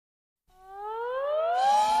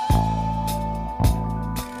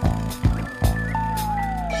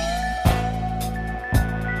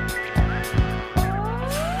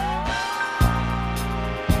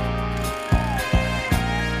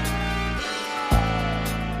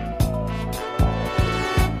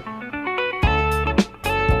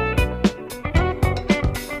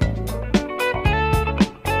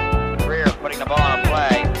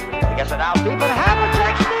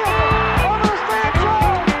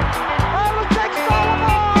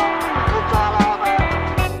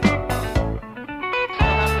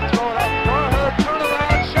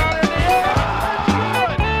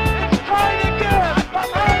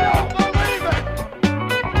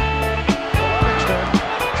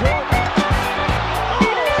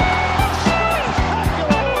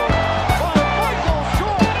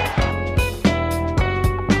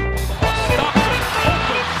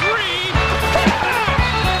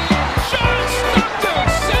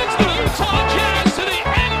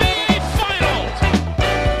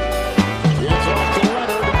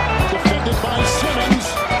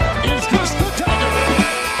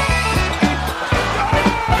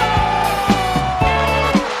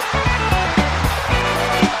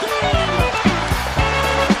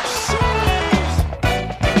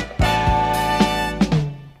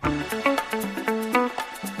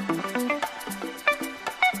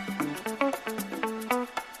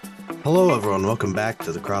welcome back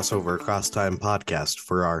to the Crossover Across Time podcast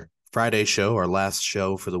for our Friday show, our last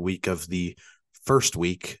show for the week of the first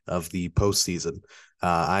week of the postseason.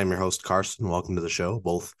 I'm your host, Karston. Welcome to the show.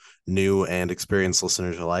 Both new and experienced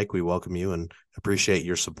listeners alike, we welcome you and appreciate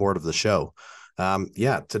your support of the show.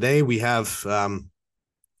 Today we have,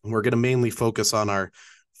 we're going to mainly focus on our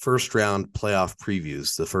first round playoff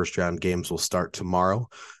previews. The first round games will start tomorrow.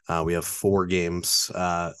 We have 4 games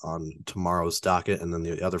on tomorrow's docket, and then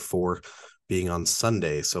the other 4 being on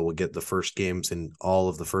Sunday. So we'll get the first games in all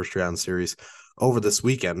of the first round series over this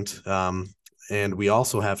weekend. And we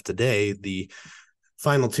also have today the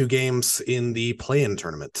final 2 games in the play-in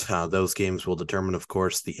tournament. Those games will determine, of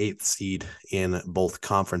course, the 8th seed in both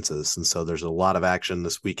conferences. And so there's a lot of action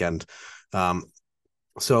this weekend.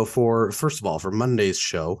 So first of all, for Monday's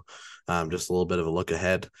show, just a little bit of a look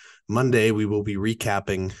ahead. Monday, we will be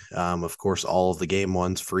recapping, of course, all of the game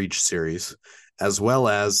ones for each series, as well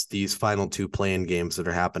as these final 2 play-in games that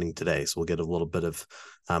are happening today. So we'll get a little bit of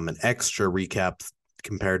an extra recap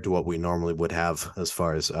compared to what we normally would have as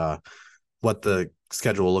far as what the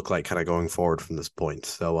schedule will look like kind of going forward from this point.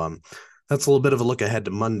 So that's a little bit of a look ahead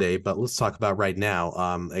to Monday, but let's talk about right now.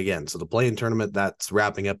 Again, so the play-in tournament, that's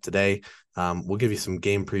wrapping up today. We'll give you some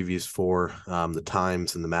game previews for the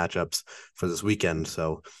times and the matchups for this weekend.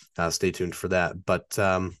 So stay tuned for that. But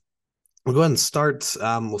we'll go ahead and start.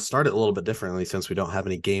 We'll start it a little bit differently since we don't have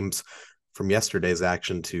any games from yesterday's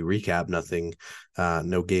action to recap.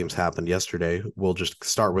 No games happened yesterday. We'll just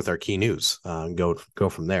start with our key news and go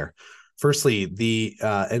from there. Firstly, the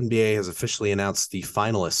NBA has officially announced the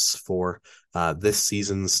finalists for this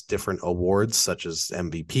season's different awards, such as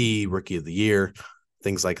MVP, Rookie of the Year,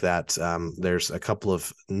 things like that. There's a couple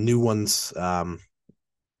of new ones.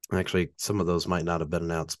 Actually, some of those might not have been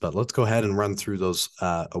announced, but let's go ahead and run through those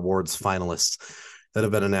awards finalists that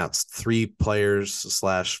have been announced. 3 players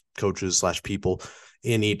 / coaches / people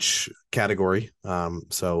in each category.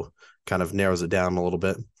 So kind of narrows it down a little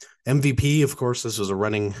bit. MVP, of course, this was a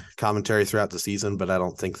running commentary throughout the season, but I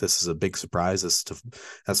don't think this is a big surprise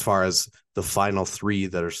as far as the final 3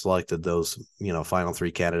 that are selected, those, final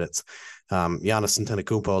 3 candidates. Giannis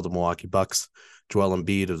Antetokounmpo of the Milwaukee Bucks, Joel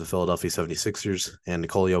Embiid of the Philadelphia 76ers, and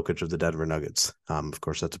Nikola Jokic of the Denver Nuggets. Of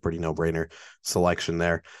course, that's a pretty no-brainer selection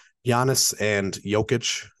there. Giannis and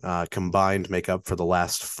Jokic combined make up for the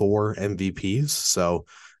last 4 MVPs, so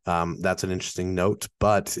that's an interesting note,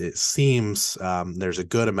 but it seems there's a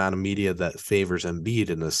good amount of media that favors Embiid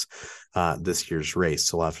in this year's race.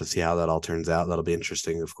 So we'll have to see how that all turns out. That'll be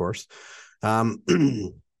interesting, of course.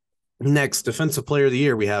 Next, Defensive Player of the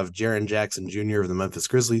Year, we have Jaren Jackson Jr. of the Memphis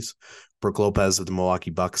Grizzlies, Brook Lopez of the Milwaukee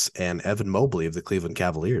Bucks, and Evan Mobley of the Cleveland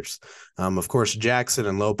Cavaliers. Of course, Jackson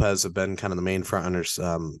and Lopez have been kind of the main frontrunners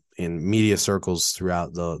in media circles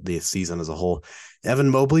throughout the season as a whole. Evan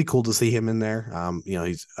Mobley, cool to see him in there.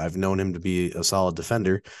 I've known him to be a solid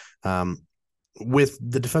defender. With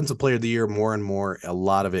the Defensive Player of the Year, more and more, a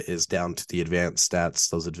lot of it is down to the advanced stats,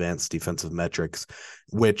 those advanced defensive metrics,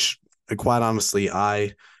 which, quite honestly,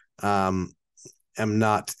 I am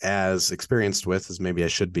not as experienced with as maybe I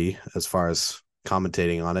should be as far as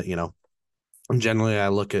commentating on it. Generally I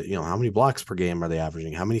look at, how many blocks per game are they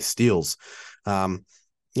averaging? How many steals?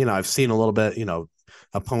 I've seen a little bit,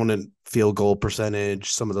 opponent field goal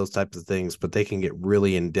percentage, some of those types of things, but they can get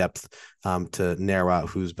really in depth to narrow out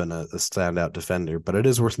who's been a standout defender. But it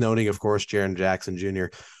is worth noting, of course, Jaren Jackson Jr.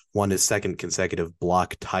 won his 2nd consecutive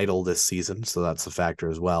block title this season. So that's a factor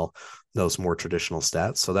as well. Those more traditional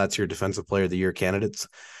stats. So that's your Defensive Player of the Year candidates.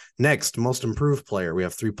 Next, Most Improved Player. We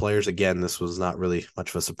have 3 players. Again, this was not really much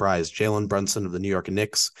of a surprise. Jalen Brunson of the New York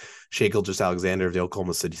Knicks, Shai Gilgeous-Alexander of the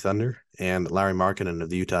Oklahoma City Thunder, and Larry Markkinen of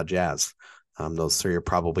the Utah Jazz. Those 3 are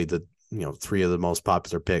probably the 3 of the most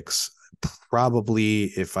popular picks. Probably,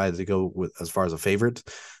 if I had to go with as far as a favorite,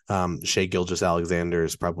 Shai Gilgeous-Alexander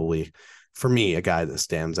is probably, for me, a guy that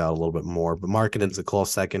stands out a little bit more. But Markkinen's a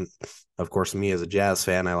close second. Of course, me as a Jazz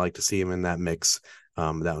fan, I like to see him in that mix.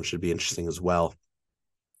 That one should be interesting as well.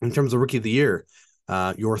 In terms of Rookie of the Year,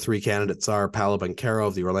 your 3 candidates are Paolo Banchero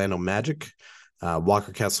of the Orlando Magic,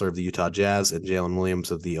 Walker Kessler of the Utah Jazz, and Jalen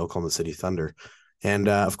Williams of the Oklahoma City Thunder. And,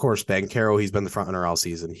 of course, Banchero, he's been the front runner all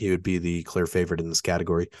season. He would be the clear favorite in this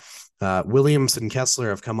category. Williams and Kessler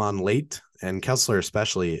have come on late, and Kessler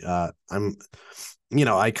especially. I kind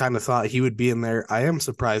of thought he would be in there. I am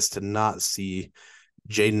surprised to not see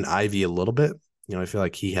Jaden Ivey a little bit. I feel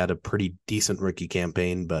like he had a pretty decent rookie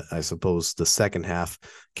campaign, but I suppose the second half,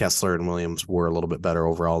 Kessler and Williams were a little bit better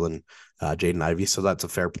overall than Jaden Ivey. So that's a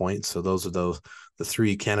fair point. So those are the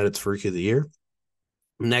 3 candidates for Rookie of the Year.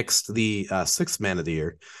 Next, the 6th Man of the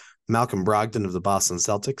Year. Malcolm Brogdon of the Boston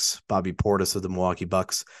Celtics, Bobby Portis of the Milwaukee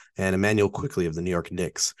Bucks, and Emmanuel Quickley of the New York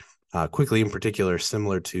Knicks. Quickley, in particular,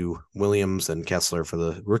 similar to Williams and Kessler for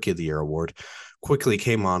the Rookie of the Year award, Quickley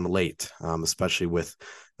came on late, especially with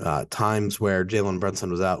times where Jalen Brunson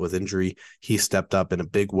was out with injury. He stepped up in a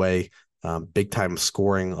big way, big time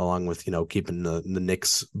scoring, along with keeping the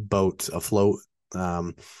Knicks boat afloat.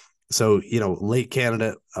 So, late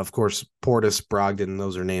candidate, of course, Portis, Brogdon,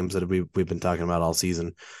 those are names that we've been talking about all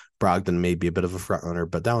season. Brogdon may be a bit of a front runner,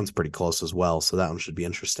 but that one's pretty close as well. So that one should be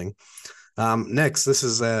interesting. Next, this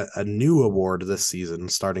is a new award this season,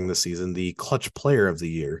 starting this season, the Clutch Player of the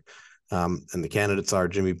Year. And the candidates are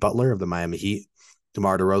Jimmy Butler of the Miami Heat,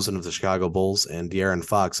 DeMar DeRozan of the Chicago Bulls, and De'Aaron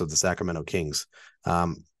Fox of the Sacramento Kings.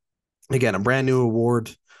 Again, a brand new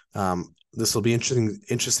award. This will be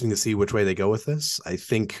interesting to see which way they go with this. I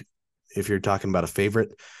think if you're talking about a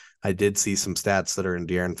favorite, I did see some stats that are in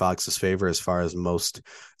De'Aaron Fox's favor as far as most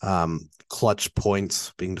clutch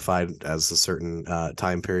points being defined as a certain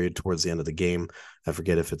time period towards the end of the game. I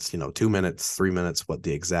forget if it's 2 minutes, 3 minutes, what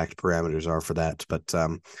the exact parameters are for that. But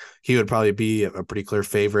he would probably be a pretty clear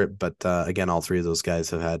favorite. But again, all three of those guys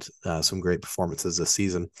have had some great performances this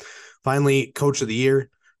season. Finally, Coach of the Year.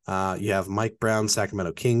 You have Mike Brown,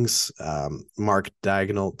 Sacramento Kings, Mark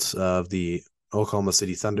Daigneault of the Oklahoma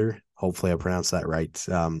City Thunder. Hopefully I pronounced that right.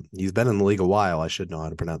 He's been in the league a while. I should know how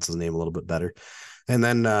to pronounce his name a little bit better. And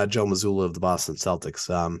then Joe Mazzulla of the Boston Celtics.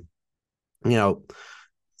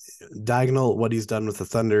 Daigneault, what he's done with the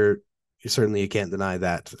Thunder, you can't deny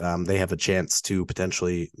that. They have a chance to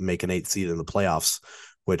potentially make an 8th seed in the playoffs,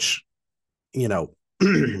 which,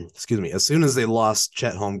 excuse me, as soon as they lost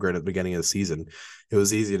Chet Holmgren at the beginning of the season, it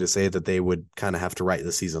was easy to say that they would kind of have to write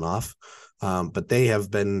the season off. But they have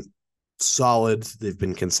been solid, they've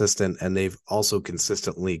been consistent, and they've also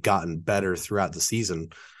consistently gotten better throughout the season.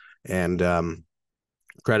 And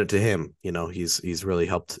credit to him, he's really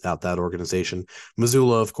helped out that organization.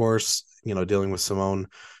 Mazzulla, of course, dealing with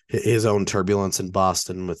his own turbulence in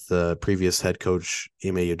Boston with the previous head coach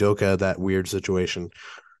Ime Udoka, that weird situation.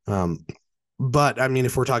 But I mean,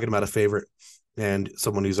 if we're talking about a favorite and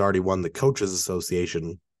someone who's already won the Coaches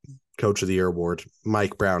Association Coach of the Year award,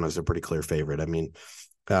 Mike Brown is a pretty clear favorite. I mean,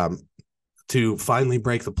 to finally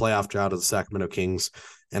break the playoff drought of the Sacramento Kings,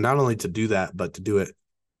 and not only to do that, but to do it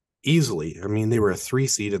easily. I mean, they were a 3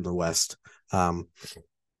 seed in the West. And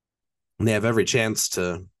they have every chance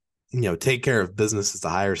to, take care of business as the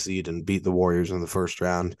higher seed and beat the Warriors in the first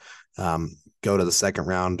round, go to the second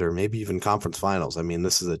round, or maybe even conference finals. I mean,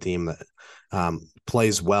 this is a team that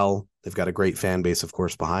plays well. They've got a great fan base, of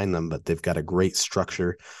course, behind them, but they've got a great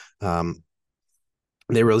structure. They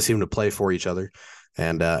really seem to play for each other.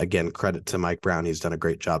 And again, credit to Mike Brown. He's done a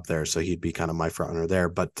great job there. So he'd be kind of my front runner there.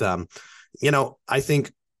 But, I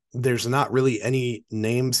think there's not really any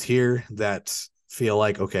names here that feel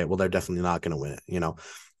like, okay, well, they're definitely not going to win it.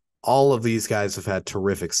 All of these guys have had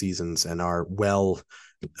terrific seasons and are well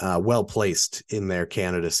placed in their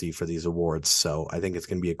candidacy for these awards. So I think it's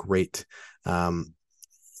going to be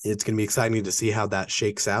it's going to be exciting to see how that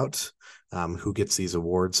shakes out. Who gets these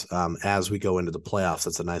awards as we go into the playoffs.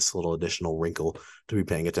 That's a nice little additional wrinkle to be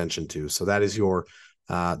paying attention to. So that is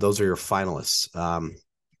those are your finalists.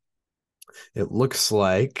 It looks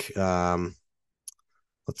like, let's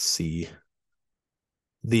see.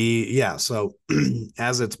 So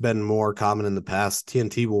as it's been more common in the past,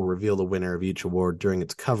 TNT will reveal the winner of each award during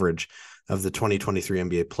its coverage of the 2023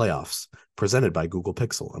 NBA playoffs, presented by Google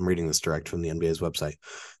Pixel. I'm reading this direct from the NBA's website.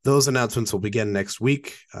 Those announcements will begin next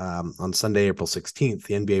week. On Sunday, April 16th,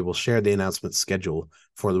 the NBA will share the announcement schedule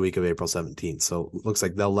for the week of April 17th. So it looks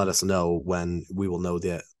like they'll let us know when we will know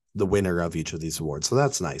the winner of each of these awards. So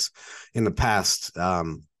that's nice. In the past,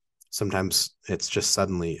 sometimes it's just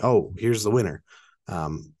suddenly, oh, here's the winner.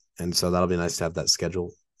 And so that'll be nice to have that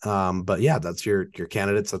schedule. But yeah, that's your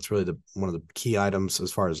candidates. That's really one of the key items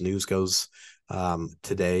as far as news goes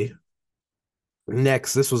today.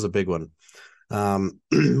 Next, this was a big one.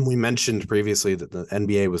 We mentioned previously that the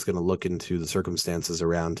NBA was going to look into the circumstances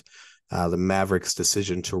around the Mavericks'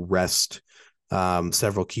 decision to rest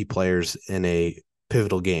several key players in a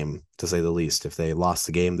pivotal game, to say the least. If they lost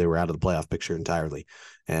the game, they were out of the playoff picture entirely.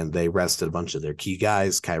 And they rested a bunch of their key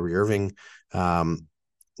guys. Kyrie Irving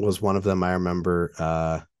was one of them. I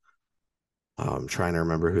remember I'm trying to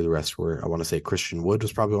remember who the rest were. I want to say Christian Wood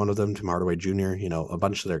was probably one of them. Tim Hardaway Jr., a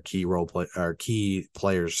bunch of their key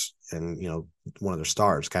players and, one of their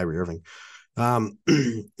stars, Kyrie Irving. And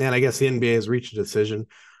I guess the NBA has reached a decision,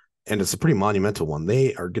 and it's a pretty monumental one.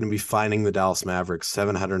 They are going to be fining the Dallas Mavericks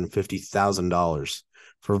 $750,000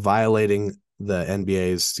 for violating the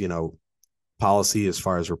NBA's, policy as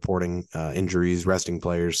far as reporting injuries, resting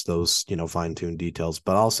players, those, fine-tuned details,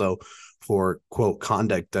 but also for, quote,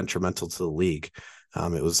 conduct detrimental to the league.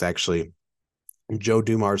 It was actually Joe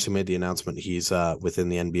Dumars who made the announcement. He's within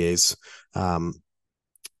the NBA's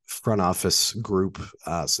front office group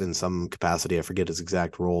in some capacity. I forget his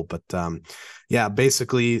exact role, but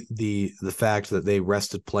basically the fact that they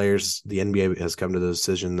rested players, the NBA has come to the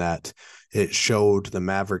decision that it showed the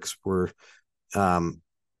Mavericks were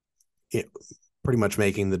pretty much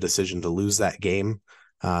making the decision to lose that game.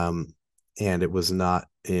 And it was not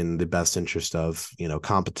in the best interest of,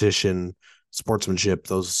 competition, sportsmanship,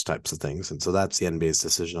 those types of things. And so that's the NBA's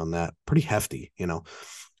decision on that. Pretty hefty,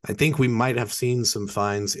 I think we might have seen some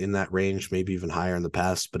fines in that range, maybe even higher in the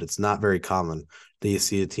past, but it's not very common that you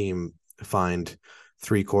see a team fined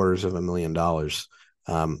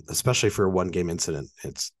 $750,000, especially for a one-game incident.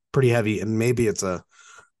 It's pretty heavy, and maybe it's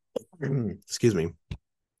excuse me,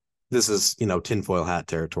 this is, tinfoil hat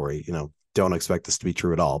territory. Don't expect this to be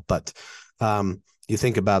true at all. But you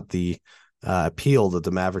think about the appeal that the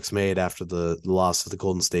Mavericks made after the loss of the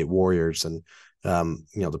Golden State Warriors, and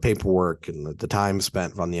the paperwork and the time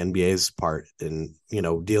spent on the NBA's part in,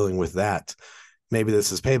 dealing with that. Maybe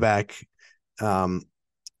this is payback. I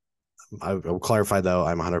will clarify, though,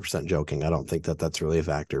 I'm 100% joking. I don't think that that's really a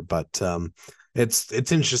factor, but it's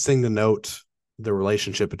interesting to note the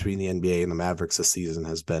relationship between the NBA and the Mavericks this season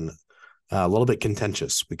has been a little bit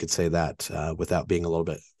contentious. We could say that without being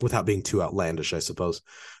too outlandish, I suppose.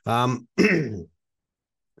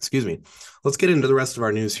 Excuse me. Let's get into the rest of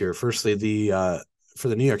our news here. Firstly, for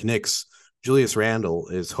the New York Knicks, Julius Randle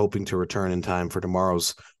is hoping to return in time for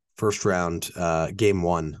tomorrow's first round game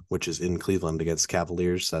 1, which is in Cleveland against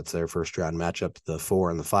Cavaliers. That's their first round matchup, the 4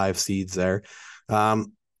 and the 5 seeds there.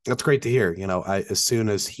 That's great to hear. As soon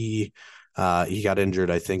as he got injured,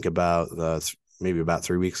 I think maybe about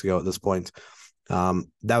 3 weeks ago at this point, that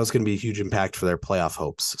was going to be a huge impact for their playoff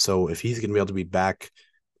hopes. So if he's going to be able to be back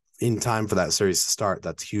in time for that series to start,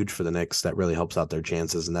 that's huge for the Knicks. That really helps out their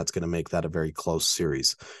chances, and that's going to make that a very close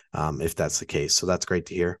series if that's the case. So that's great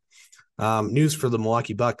to hear. News for the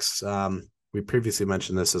Milwaukee Bucks. We previously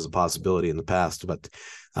mentioned this as a possibility in the past, but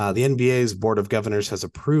the NBA's Board of Governors has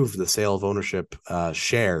approved the sale of ownership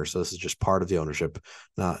share. So this is just part of the ownership,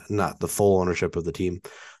 not the full ownership of the team.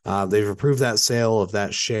 They've approved that sale of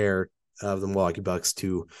that share of the Milwaukee Bucks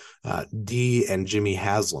to Dee and Jimmy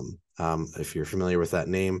Haslam. If you're familiar with that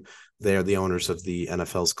name, they're the owners of the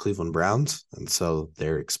NFL's Cleveland Browns. And so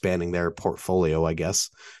they're expanding their portfolio, I guess,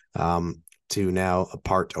 to now a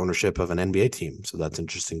part ownership of an NBA team. So that's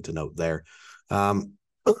interesting to note there. I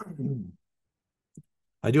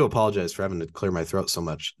do apologize for having to clear my throat so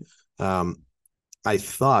much. I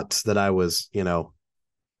thought that I was,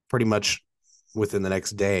 pretty much within the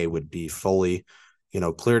next day would be fully,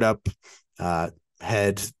 cleared up,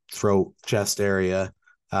 head, throat, chest area,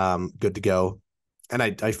 good to go. And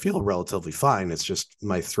I feel relatively fine. It's just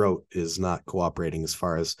my throat is not cooperating as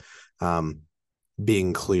far as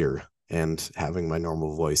being clear and having my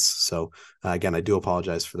normal voice. So again, I do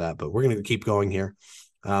apologize for that, but we're going to keep going here.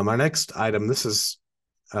 Our next item, this is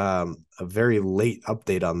a very late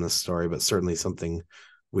update on this story, but certainly something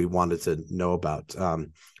we wanted to know about.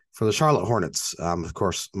 For the Charlotte Hornets, of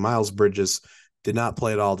course, Miles Bridges did not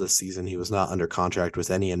play at all this season. He was not under contract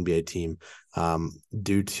with any NBA team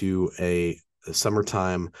due to a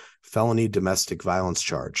summertime felony domestic violence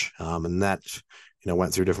charge. And that,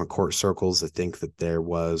 went through different court circles. I think that there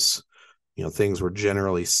was, things were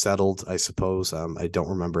generally settled, I suppose. I don't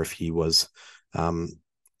remember if he was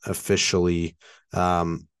officially,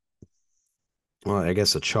 well, I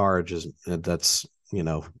guess a charge that's,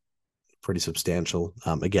 pretty substantial.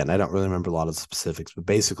 Again, I don't really remember a lot of the specifics, but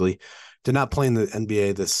basically did not play in the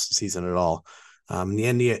NBA this season at all. The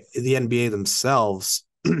NBA themselves,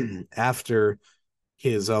 after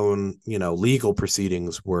his own, legal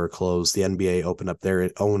proceedings were closed, the NBA opened up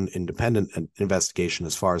their own independent investigation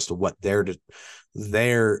as far as to what their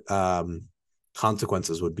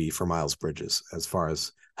consequences would be for Miles Bridges, as far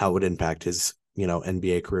as how it would impact his,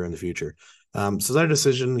 NBA career in the future. So their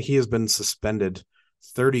decision, he has been suspended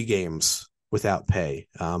 30 games without pay.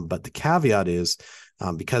 But the caveat is,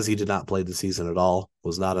 because he did not play the season at all,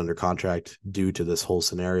 was not under contract due to this whole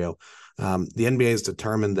scenario, the NBA has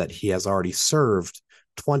determined that he has already served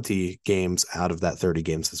 20 games out of that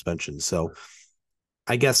 30-game suspension. So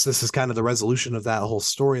I guess this is kind of the resolution of that whole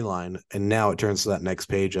storyline. And now it turns to that next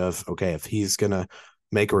page of, okay, if he's going to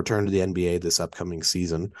make a return to the NBA this upcoming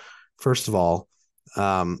season, first of all,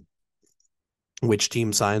 which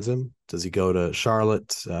team signs him? Does he go to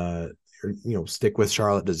Charlotte? Or, stick with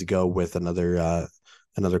Charlotte? Does he go with another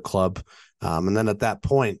club? And then at that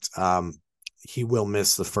point, he will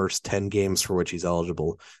miss the first 10 games for which he's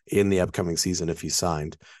eligible in the upcoming season if he's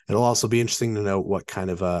signed. It'll also be interesting to note what kind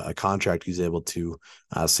of a contract he's able to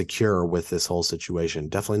secure with this whole situation.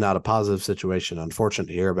 Definitely not a positive situation. Unfortunate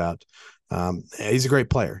to hear about. He's a great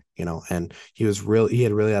player, and he had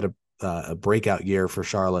really had a breakout year for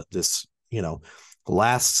Charlotte this,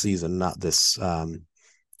 last season, not this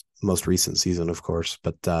most recent season, of course,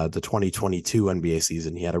 but the 2022 NBA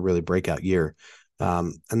season, he had a really breakout year.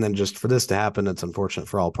 And then just for this to happen, it's unfortunate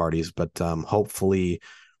for all parties, but hopefully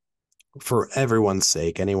for everyone's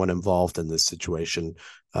sake, anyone involved in this situation,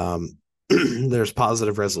 there's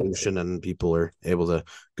positive resolution and people are able to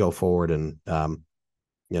go forward and,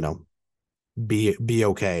 be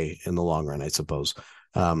okay in the long run, I suppose.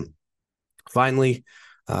 Finally,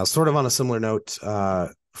 sort of on a similar note,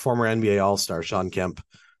 former NBA All-Star Shawn Kemp,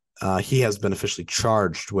 he has been officially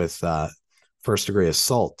charged with first-degree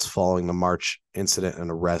assault following the March incident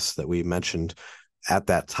and arrest that we mentioned at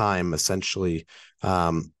that time. Essentially,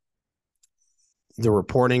 the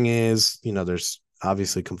reporting is, there's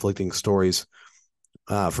obviously conflicting stories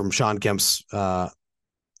from Shawn Kemp's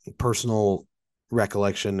personal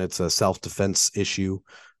recollection. It's a self-defense issue.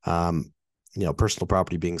 Personal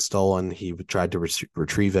property being stolen. He tried to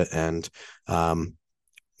retrieve it and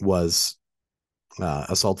was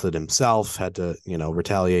assaulted himself, had to,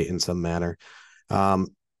 retaliate in some manner. And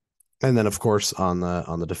then of course on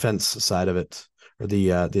the defense side of it, or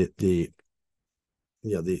the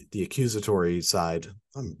accusatory side,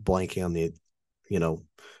 I'm blanking on the,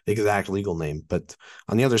 exact legal name, but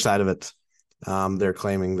on the other side of it, they're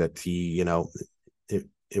claiming that he,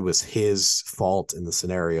 it was his fault in the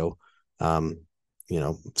scenario,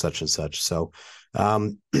 such and such. So,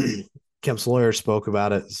 Kemp's lawyer spoke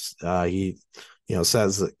about it. He,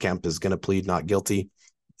 says that Kemp is going to plead not guilty.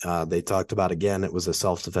 They talked about, again, it was a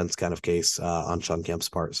self-defense kind of case on Shawn Kemp's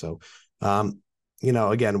part. So,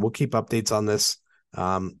 again, we'll keep updates on this.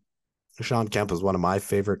 Shawn Kemp is one of my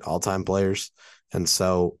favorite all-time players. And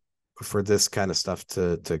so for this kind of stuff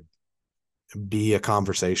to be a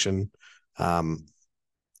conversation,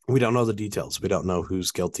 we don't know the details. We don't know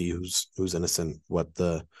who's guilty, who's innocent, what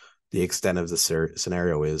the extent of the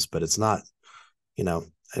scenario is, but it's not,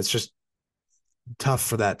 it's just tough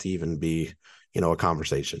for that to even be, a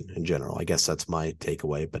conversation in general. I guess that's my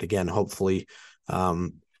takeaway. But again, hopefully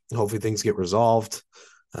things get resolved.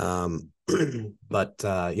 But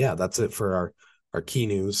that's it for our key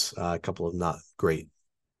news. A couple of not great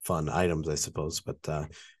fun items, I suppose, but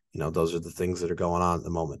those are the things that are going on at the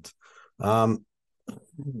moment.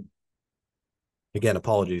 Again,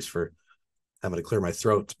 apologies for having to clear my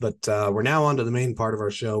throat, but we're now on to the main part of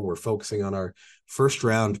our show. We're focusing on our first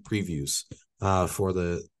round previews for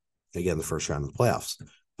the first round of the playoffs.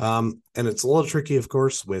 And it's a little tricky, of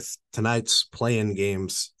course, with tonight's play-in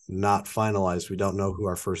games not finalized. We don't know who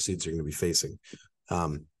our first seeds are going to be facing.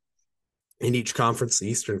 In each conference, the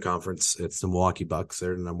Eastern Conference, it's the Milwaukee Bucks.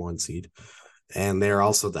 They're the number one seed. And they're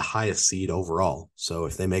also the highest seed overall. So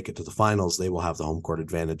if they make it to the finals, they will have the home court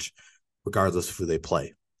advantage, regardless of who they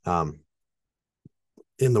play.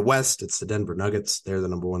 In the West, it's the Denver Nuggets. They're the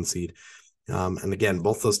number one seed. And again,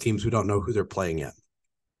 both those teams, we don't know who they're playing yet.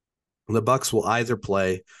 The Bucks will either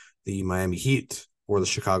play the Miami Heat or the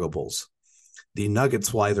Chicago Bulls. The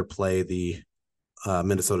Nuggets will either play the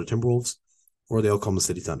Minnesota Timberwolves or the Oklahoma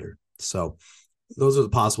City Thunder. So those are the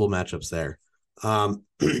possible matchups there.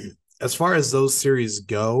 As far as those series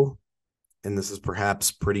go, and this is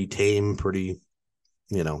perhaps pretty tame, pretty,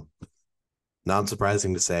 not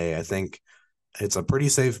surprising to say, I think it's a pretty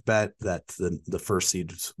safe bet that the first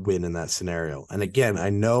seeds win in that scenario. And again, I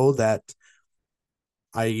know that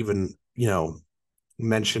I even,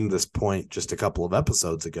 mentioned this point just a couple of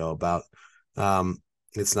episodes ago about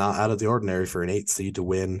it's not out of the ordinary for an 8th seed to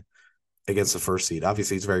win against the first seed.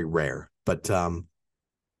 Obviously, it's very rare, but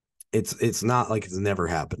it's not like it's never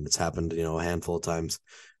happened. It's happened, a handful of times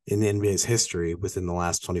in the NBA's history within the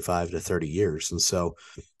last 25 to 30 years. And so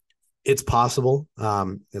it's possible.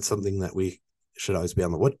 It's something that we should always be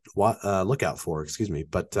on the lookout for, excuse me.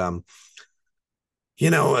 But,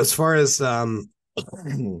 as far as,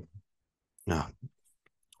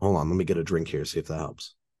 hold on, let me get a drink here, see if that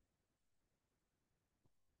helps.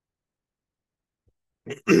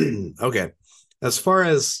 Okay. As far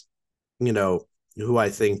as, who I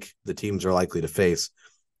think the teams are likely to face,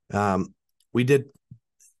 we did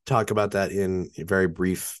talk about that in a very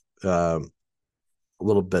brief, a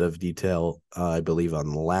little bit of detail, I believe, on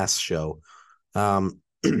the last show. For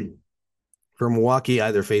Milwaukee,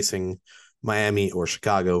 either facing Miami or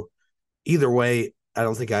Chicago, either way, I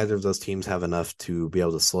don't think either of those teams have enough to be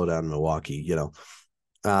able to slow down Milwaukee.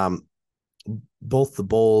 both the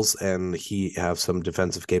Bulls and the Heat have some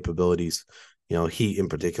defensive capabilities. Heat in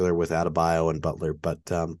particular with Adebayo and Butler, but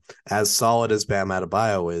as solid as Bam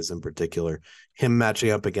Adebayo is in particular, him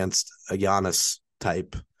matching up against a Giannis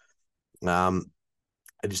type, I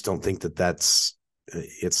just don't think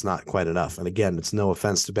it's not quite enough. And again, it's no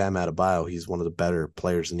offense to Bam Adebayo. He's one of the better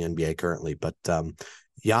players in the NBA currently, but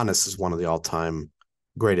Giannis is one of the all-time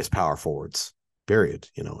greatest power forwards, period.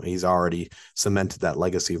 He's already cemented that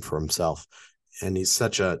legacy for himself. And he's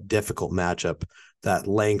such a difficult matchup, that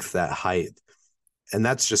length, that height. And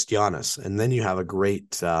that's just Giannis. And then you have a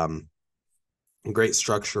great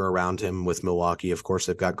structure around him with Milwaukee. Of course,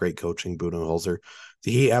 they've got great coaching, Budenholzer.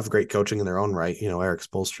 The Heat have great coaching in their own right, Eric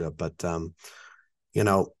Spoelstra. But,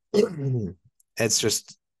 it's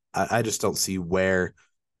just, I just don't see where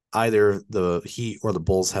either the Heat or the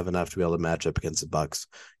Bulls have enough to be able to match up against the Bucks.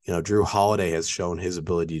 Drew Holiday has shown his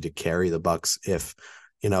ability to carry the Bucks if,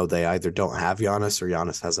 they either don't have Giannis or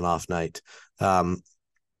Giannis has an off night.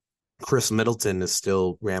 Chris Middleton is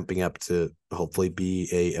still ramping up to hopefully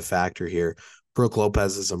be a factor here. Brook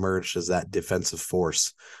Lopez has emerged as that defensive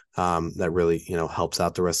force that really, helps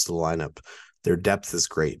out the rest of the lineup. Their depth is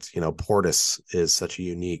great. Portis is such a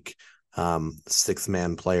unique sixth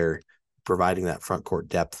man player, providing that front court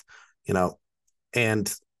depth,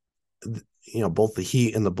 and both the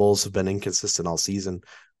Heat and the Bulls have been inconsistent all season.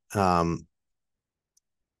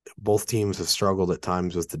 Both teams have struggled at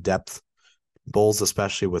times with the depth, Bulls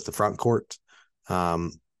especially with the front court.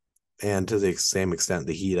 And to the same extent,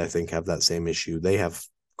 the Heat, I think, have that same issue. They have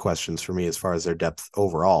questions for me as far as their depth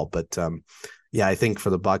overall. But yeah, I think for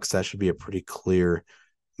the Bucks, that should be a pretty clear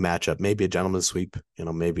matchup. Maybe a gentleman's sweep,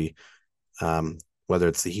 maybe whether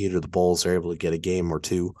it's the Heat or the Bulls are able to get a game or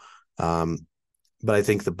two. But I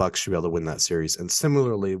think the Bucks should be able to win that series. And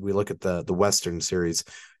similarly, we look at the Western series,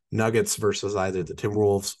 Nuggets versus either the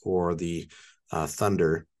Timberwolves or the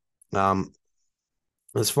Thunder.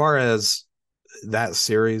 As far as that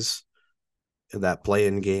series, that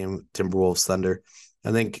play-in game, Timberwolves Thunder,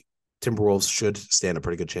 I think Timberwolves should stand a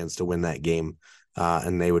pretty good chance to win that game,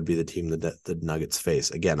 and they would be the team that the Nuggets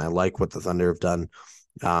face. Again, I like what the Thunder have done.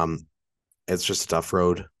 It's just a tough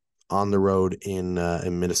road. On the road in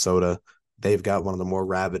Minnesota, they've got one of the more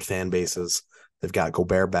rabid fan bases. They've got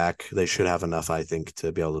Gobert back. They should have enough, I think,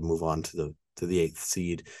 to be able to move on to the 8th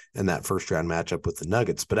seed in that first round matchup with the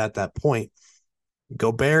Nuggets. But at that point,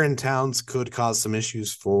 Gobert and Towns could cause some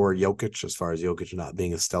issues for Jokic as far as Jokic not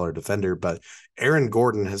being a stellar defender, but Aaron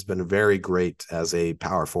Gordon has been very great as a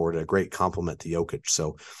power forward, a great complement to Jokic.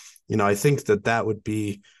 So, I think that would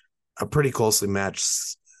be a pretty closely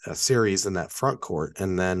matched series in that front court.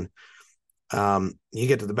 And then you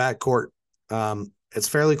get to the back court, it's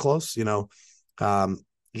fairly close,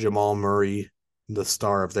 Jamal Murray, the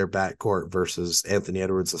star of their backcourt versus Anthony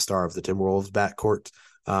Edwards, the star of the Timberwolves backcourt.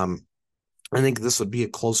 I think this would be a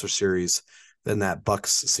closer series than that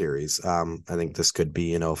Bucks series. I think this could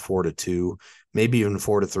be, 4-2, maybe even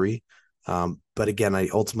 4-3. But again, I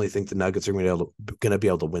ultimately think the Nuggets are going to be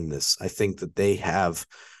able to win this. I think that they have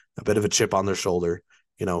a bit of a chip on their shoulder.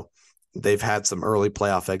 They've had some early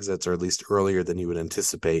playoff exits, or at least earlier than you would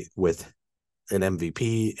anticipate, with an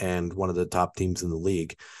MVP and one of the top teams in the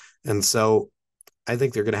league. And so I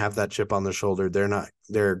think they're going to have that chip on their shoulder.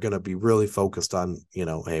 They're going to be really focused on,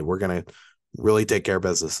 hey, we're going to really take care of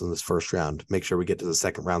business in this first round, make sure we get to the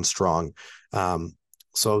second round strong.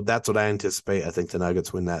 So that's what I anticipate. I think the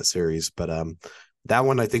Nuggets win that series, but that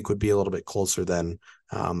one I think would be a little bit closer than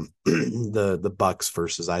the Bucks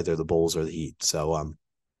versus either the Bulls or the Heat. So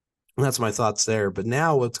that's my thoughts there. But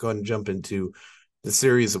now let's go ahead and jump into the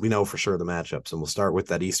series that we know for sure the matchups, and we'll start with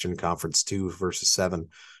that Eastern Conference 2 versus 7.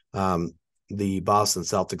 The Boston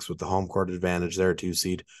Celtics with the home court advantage, they're a 2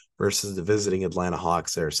 seed, versus the visiting Atlanta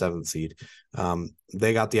Hawks, they're a 7 seed.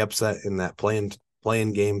 They got the upset in that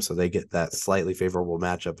playing game, so they get that slightly favorable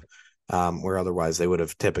matchup, where otherwise they would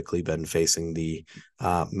have typically been facing the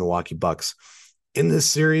Milwaukee Bucks. In this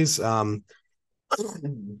series, by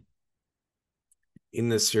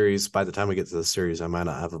the time we get to the series, I might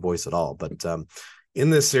not have a voice at all, but in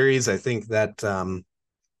this series, I think that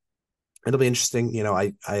it'll be interesting.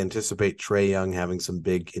 I anticipate Trae Young having some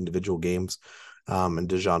big individual games, and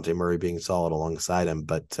DeJounte Murray being solid alongside him.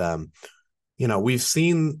 But, we've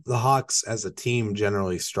seen the Hawks as a team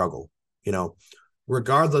generally struggle,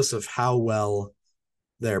 regardless of how well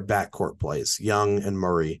their backcourt plays, Young and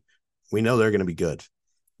Murray, we know they're going to be good.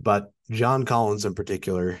 But John Collins in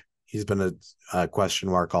particular, he's been a question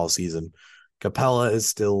mark all season. Capella is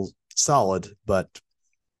still solid, but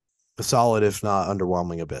solid, if not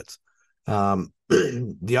underwhelming a bit.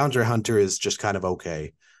 DeAndre Hunter is just kind of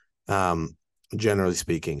okay. generally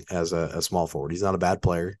speaking, as a small forward. He's not a bad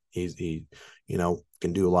player. He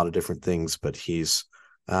can do a lot of different things, but he's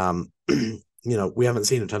we haven't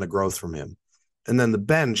seen a ton of growth from him. And then the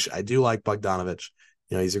bench, I do like Bogdanovic.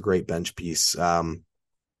 He's a great bench piece. But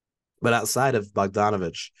outside of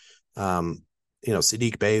Bogdanovic,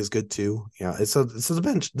 Sadiq Bey is good too. It's the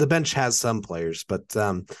bench. The bench has some players, but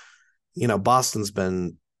Boston's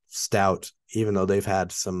been stout, even though they've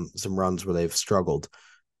had some runs where they've struggled.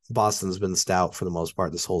 Boston's been stout for the most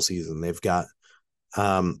part this whole season. They've got,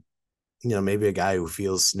 maybe a guy who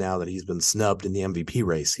feels now that he's been snubbed in the MVP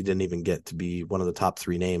race. He didn't even get to be one of the top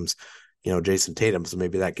three names, Jason Tatum. So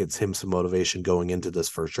maybe that gets him some motivation going into this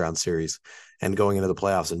first round series and going into the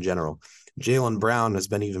playoffs in general. Jaylen Brown has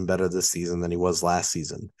been even better this season than he was last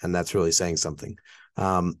season, and that's really saying something.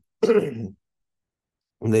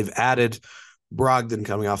 They've added Brogdon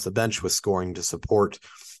coming off the bench with scoring to support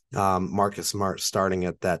Marcus Smart starting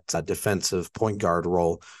at that defensive point guard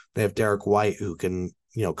role. They have Derek White who can,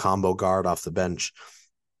 combo guard off the bench.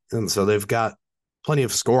 And so they've got plenty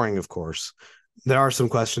of scoring, of course. There are some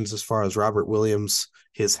questions as far as Robert Williams,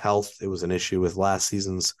 his health. It was an issue with last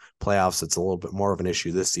season's playoffs. It's a little bit more of an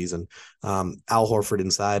issue this season. Al Horford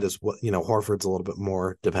inside is what, Horford's a little bit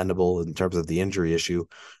more dependable in terms of the injury issue.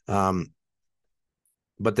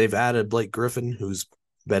 But they've added Blake Griffin, who's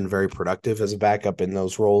been very productive as a backup in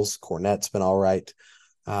those roles. Cornette's been all right.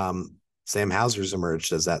 Sam Hauser's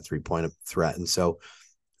emerged as that 3-point threat. And so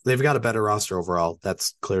they've got a better roster overall.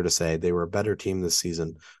 That's clear to say. They were a better team this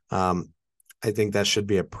season. I think that should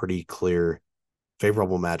be a pretty clear,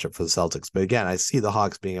 favorable matchup for the Celtics. But again, I see the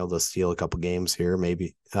Hawks being able to steal a couple games here.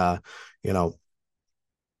 Maybe, maybe the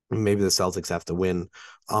Celtics have to win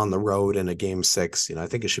on the road in a game 6. I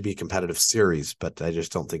think it should be a competitive series, but I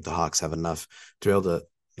just don't think the Hawks have enough to be able to,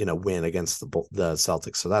 win against the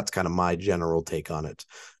Celtics. So that's kind of my general take on it.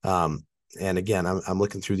 And again, I'm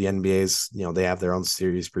looking through the NBA's, they have their own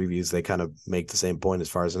series previews. They kind of make the same point as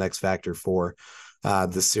far as an X factor for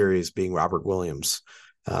the series being Robert Williams.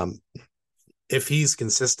 If he's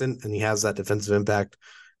consistent and he has that defensive impact,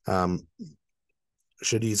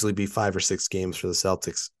 should easily be 5 or 6 games for the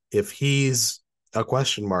Celtics. If he's a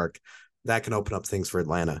question mark, that can open up things for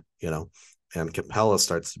Atlanta, and Capella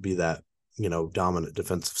starts to be that, dominant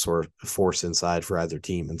defensive force inside for either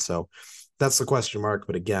team. And so that's the question mark.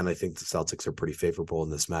 But again, I think the Celtics are pretty favorable in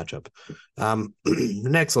this matchup.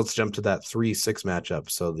 Next, let's jump to that 3-6 matchup.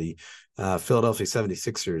 So the Philadelphia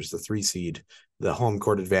 76ers, the 3 seed, the home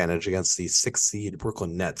court advantage against the 6 seed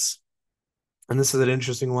Brooklyn Nets. And this is an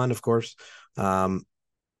interesting one, of course. Kind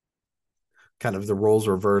of the roles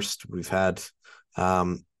reversed. We've had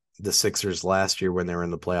the Sixers last year when they were in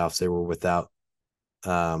the playoffs. They were without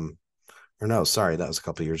that was a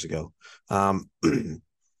couple of years ago.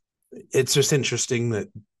 It's just interesting that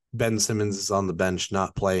Ben Simmons is on the bench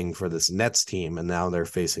not playing for this Nets team, and now they're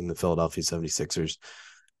facing the Philadelphia 76ers.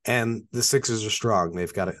 And the Sixers are strong.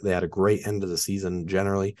 They had a great end of the season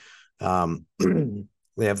generally.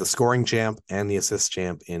 They have the scoring champ and the assist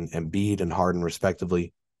champ in Embiid and Harden,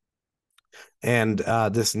 respectively. And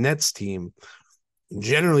this Nets team,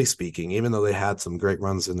 generally speaking, even though they had some great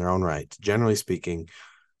runs in their own right, generally speaking,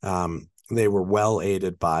 they were well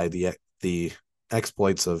aided by the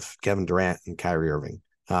exploits of Kevin Durant and Kyrie Irving.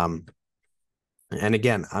 And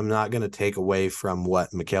again, I'm not going to take away from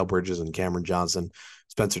what Mikal Bridges and Cameron Johnson,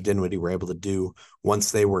 Spencer Dinwiddie were able to do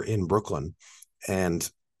once they were in Brooklyn. And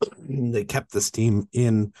they kept this team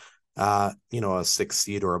in, a 6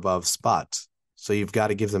 seed or above spot. So you've got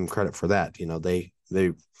to give them credit for that. They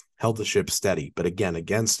held the ship steady. But again,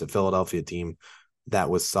 against a Philadelphia team that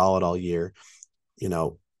was solid all year,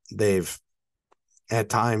 they've at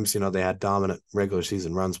times, they had dominant regular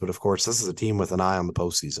season runs. But of course, this is a team with an eye on the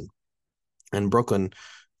postseason. And Brooklyn,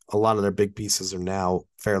 a lot of their big pieces are now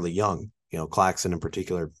fairly young. Claxton in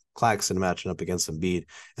particular, Claxton matching up against Embiid.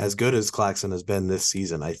 As good as Claxton has been this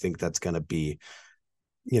season, I think that's going to be,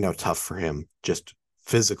 tough for him, just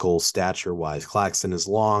physical stature wise. Claxton is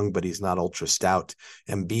long, but he's not ultra stout.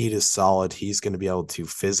 Embiid is solid. He's going to be able to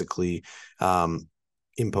physically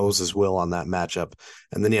impose his will on that matchup.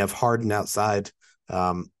 And then you have Harden outside.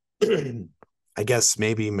 I guess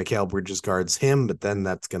maybe Mikal Bridges guards him, but then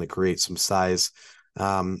that's going to create some size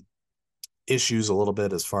issues a little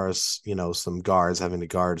bit as far as, some guards having to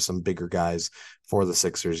guard some bigger guys for the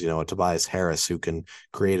Sixers, a Tobias Harris who can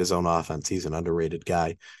create his own offense. He's an underrated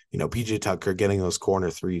guy. PJ Tucker getting those corner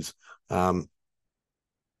threes. I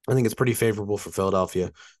think it's pretty favorable for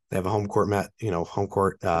Philadelphia. They have a home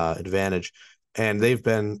court advantage, and they've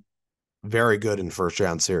been very good in first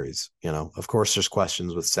round series. Of course, there's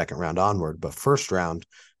questions with second round onward, but first round,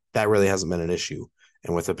 that really hasn't been an issue.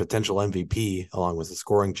 And with a potential MVP, along with a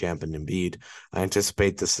scoring champion Embiid, I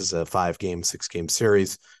anticipate this is a 5-game, 6-game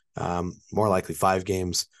series. More likely 5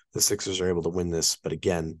 games. The Sixers are able to win this. But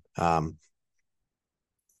again, you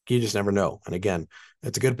just never know. And again,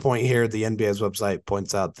 it's a good point here. The NBA's website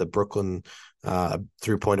points out the Brooklyn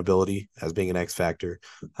 3-point ability as being an X factor.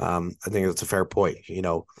 I think that's a fair point.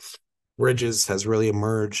 Bridges has really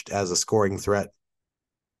emerged as a scoring threat.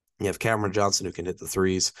 You have Cameron Johnson who can hit the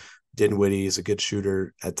threes. Dinwiddie is a good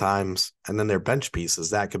shooter at times. And then their bench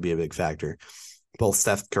pieces, that could be a big factor. Both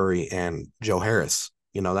Steph Curry and Joe Harris,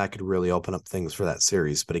 that could really open up things for that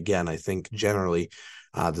series. But again, I think generally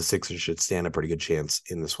the Sixers should stand a pretty good chance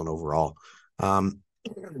in this one overall.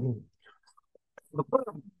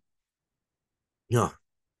 Yeah.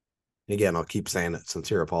 Again, I'll keep saying it.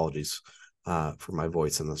 Sincere apologies for my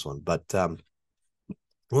voice in this one. But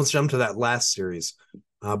let's jump to that last series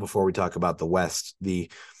before we talk about the West. The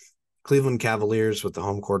Cleveland Cavaliers with the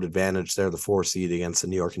home court advantage. They're the 4 seed against the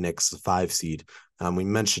New York Knicks, the 5 seed. We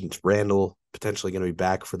mentioned Randall potentially going to be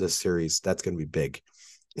back for this series. That's going to be big.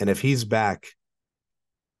 And if he's back,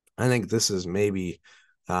 I think this is easily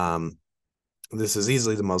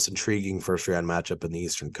the most intriguing first round matchup in the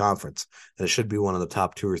Eastern Conference. And it should be one of the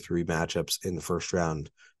top 2 or 3 matchups in the first round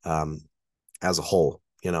as a whole.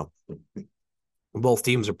 Both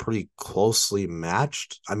teams are pretty closely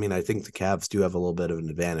matched. I mean, I think the Cavs do have a little bit of an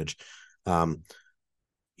advantage.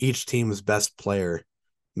 Each team's best player,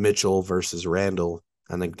 Mitchell versus Randall.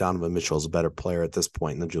 I think Donovan Mitchell is a better player at this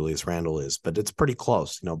point than Julius Randle is, but it's pretty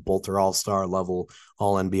close. Both are all-star level,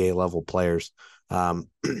 all NBA level players.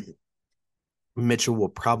 Mitchell will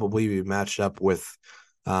probably be matched up with,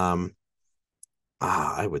 I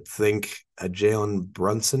would think, a Jalen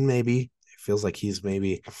Brunson maybe. It feels like he's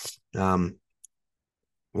maybe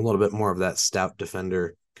a little bit more of that stout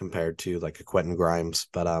defender compared to like a Quentin Grimes,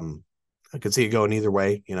 but I could see it going either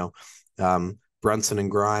way. Brunson and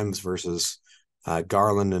Grimes versus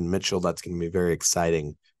Garland and Mitchell. That's going to be a very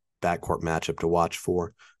exciting backcourt matchup to watch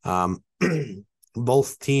for.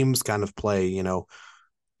 Both teams kind of play,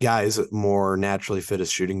 guys more naturally fit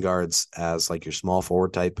as shooting guards as like your small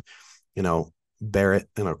forward type. Barrett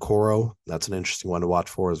and Okoro. That's an interesting one to watch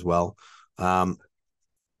for as well. And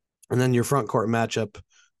then your front court matchup.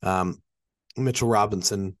 Mitchell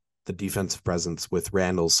Robinson, the defensive presence with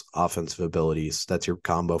Randall's offensive abilities. That's your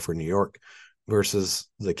combo for New York versus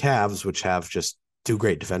the Cavs, which have just 2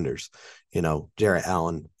 great defenders, Jarrett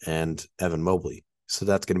Allen and Evan Mobley. So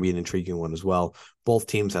that's going to be an intriguing one as well. Both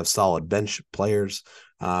teams have solid bench players.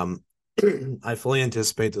 I fully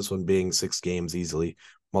anticipate this one being 6 games easily,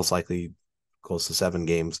 most likely close to 7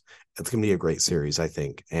 games. It's going to be a great series, I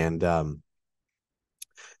think. And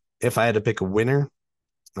if I had to pick a winner,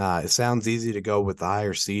 it sounds easy to go with the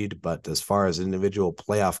higher seed, but as far as individual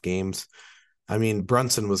playoff games, I mean,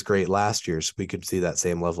 Brunson was great last year, so we could see that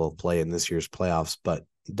same level of play in this year's playoffs. But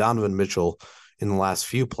Donovan Mitchell in the last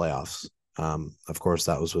few playoffs, of course,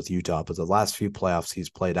 that was with Utah, but the last few playoffs, he's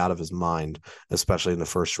played out of his mind, especially in the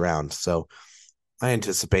first round. So I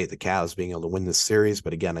anticipate the Cavs being able to win this series,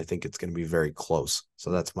 but again, I think it's going to be very close.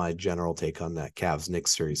 So that's my general take on that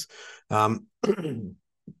Cavs-Knicks series.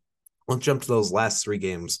 Let's jump to those last 3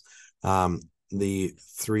 games. The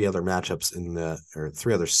 3 other matchups or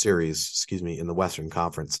 3 other series, in the Western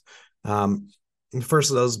Conference. The first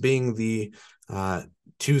of those being the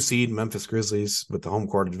 2 seed Memphis Grizzlies with the home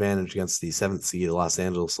court advantage against the 7th seed Los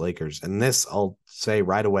Angeles Lakers. And this, I'll say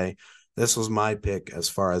right away, this was my pick as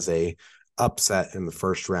far as a upset in the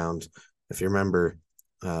first round. If you remember,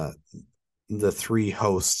 the 3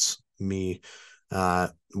 hosts, me,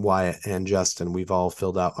 Wyatt and Justin, we've all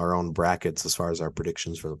filled out our own brackets as far as our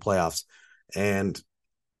predictions for the playoffs. And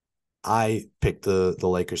I picked the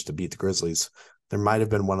Lakers to beat the Grizzlies. There might have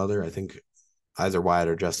been one other. I think either Wyatt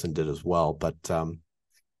or Justin did as well. But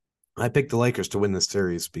I picked the Lakers to win this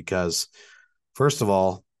series because, first of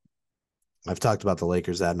all, I've talked about the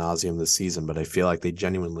Lakers ad nauseum this season, but I feel like they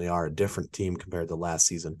genuinely are a different team compared to last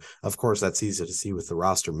season. Of course, that's easy to see with the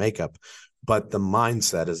roster makeup, but the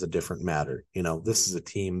mindset is a different matter. This is a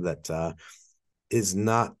team that is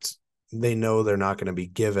not, they know they're not going to be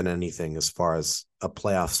given anything as far as a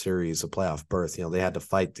playoff series, a playoff berth. They had to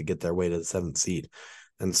fight to get their way to the 7th seed.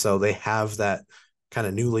 And so they have that kind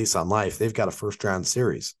of new lease on life. They've got a first round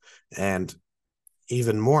series. And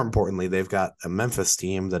even more importantly, they've got a Memphis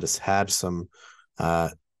team that has had some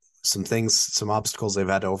obstacles they've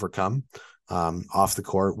had to overcome off the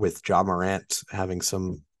court, with Ja Morant having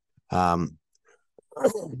some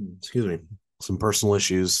personal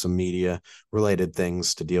issues, some media related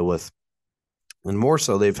things to deal with. And more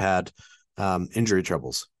so, they've had injury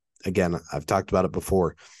troubles. Again, I've talked about it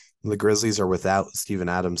before. the Grizzlies are without Steven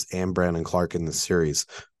Adams and Brandon Clark in the series.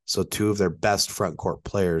 So two of their best front court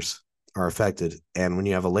players are affected. And when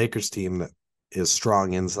you have a Lakers team that is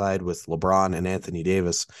strong inside with LeBron and Anthony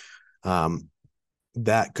Davis,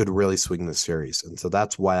 that could really swing the series. And so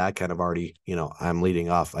that's why I kind of already, I'm leading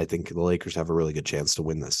off. I think the Lakers have a really good chance to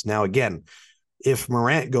win this. Now, again, if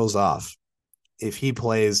Morant goes off, if he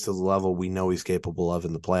plays to the level we know he's capable of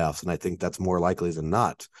in the playoffs, and I think that's more likely than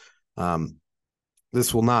not,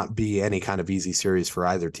 this will not be any kind of easy series for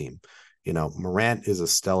either team. Morant is a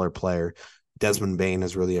stellar player. Desmond Bane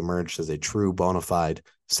has really emerged as a true bona fide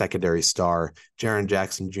secondary star. Jaren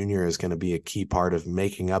Jackson Jr. is going to be a key part of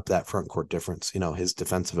making up that front court difference. His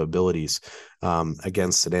defensive abilities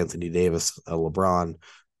against an Anthony Davis, a LeBron,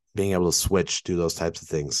 being able to switch, do those types of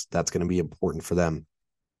things. That's going to be important for them.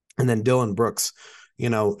 And then Dillon Brooks,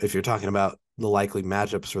 if you're talking about the likely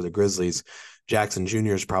matchups for the Grizzlies, Jackson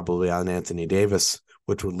Jr. is probably on Anthony Davis,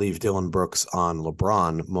 which would leave Dillon Brooks on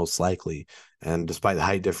LeBron most likely. And despite the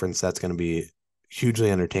height difference, that's going to be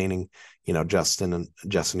hugely entertaining. Justin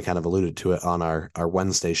kind of alluded to it on our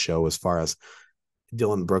Wednesday show as far as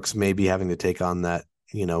Dillon Brooks may be having to take on that,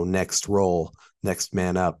 next role, next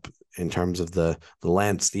man up in terms of the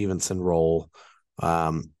Lance Stevenson role,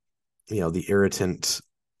 the irritant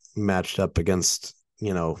matched up against,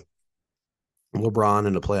 LeBron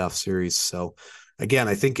in a playoff series. So again,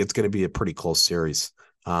 I think it's going to be a pretty close series.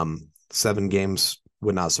 7 games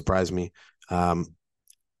would not surprise me.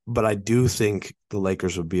 But I do think the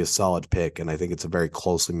Lakers would be a solid pick, and I think it's a very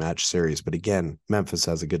closely matched series. But again, Memphis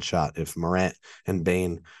has a good shot. If Morant and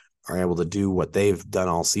Bane are able to do what they've done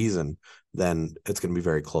all season, then it's going to be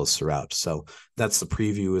very close throughout. So that's the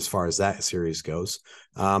preview as far as that series goes.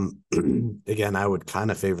 Again, I would kind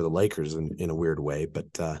of favor the Lakers in a weird way,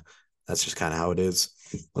 but that's just kind of how it is.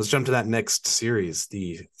 Let's jump to that next series.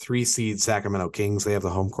 The 3 seed Sacramento Kings, they have the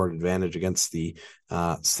home court advantage against the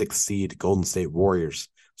 6 seed Golden State Warriors.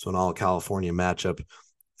 So an all California matchup.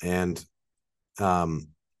 And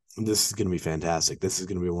this is going to be fantastic. This is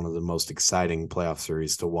going to be one of the most exciting playoff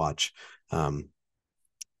series to watch.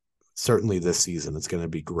 Certainly this season, it's going to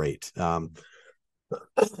be great.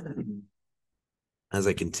 As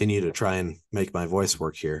I continue to try and make my voice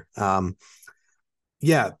work here.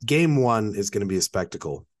 Game 1 is going to be a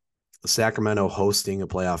spectacle. Sacramento hosting a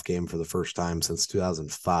playoff game for the first time since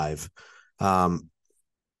 2005.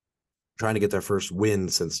 Trying to get their first win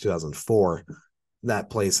since 2004.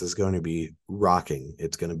 That place is going to be rocking.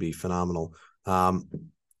 It's going to be phenomenal.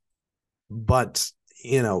 But,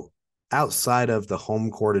 outside of the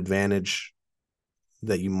home court advantage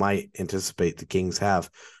that you might anticipate the Kings have,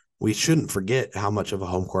 we shouldn't forget how much of a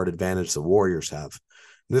home court advantage the Warriors have.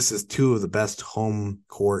 This is 2 of the best home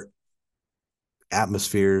court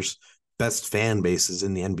atmospheres, best fan bases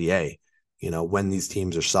in the NBA, when these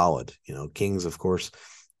teams are solid. Kings, of course,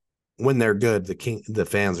 when they're good, the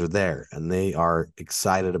fans are there and they are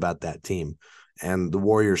excited about that team. And the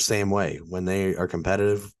Warriors, same way. When they are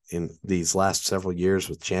competitive in these last several years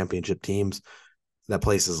with championship teams, that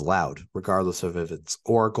place is loud, regardless of if it's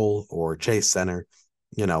Oracle or Chase Center.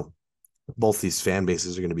 Both these fan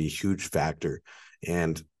bases are going to be a huge factor.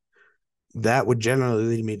 And that would generally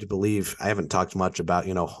lead me to believe, I haven't talked much about,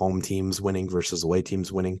 home teams winning versus away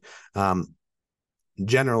teams winning.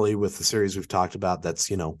 Generally, with the series we've talked about,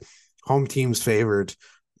 that's, home teams favored,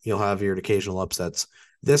 you'll have your occasional upsets.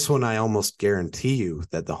 This one, I almost guarantee you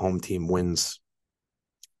that the home team wins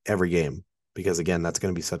every game because, again, that's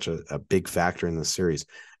going to be such a big factor in this series.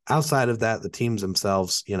 Outside of that, the teams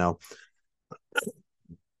themselves,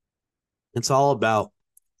 it's all about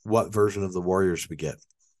what version of the Warriors we get.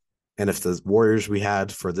 And if the Warriors we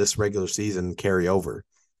had for this regular season carry over,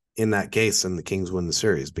 in that case, then the Kings win the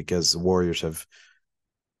series because the Warriors have,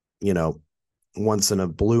 once in a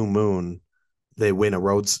blue moon, they win a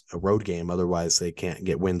road game. Otherwise, they can't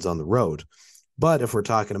get wins on the road. But if we're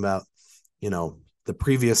talking about, the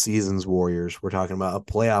previous season's Warriors, we're talking about a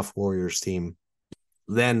playoff Warriors team,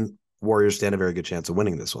 then Warriors stand a very good chance of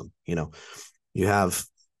winning this one. You have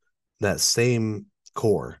that same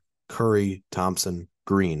core, Curry, Thompson,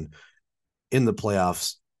 Green, in the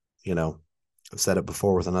playoffs. I've said it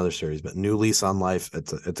before with another series, but new lease on life.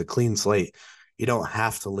 It's a clean slate. You don't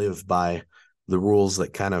have to live by the rules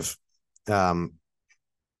that kind of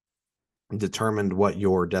determined what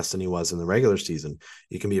your destiny was in the regular season.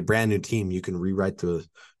 You can be a brand new team. You can rewrite the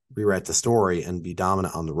story and be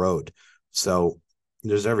dominant on the road. So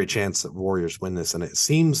there's every chance that Warriors win this. And it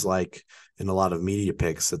seems like in a lot of media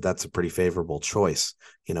picks that's a pretty favorable choice,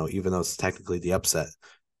 even though it's technically the upset.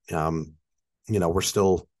 We're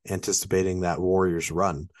still anticipating that Warriors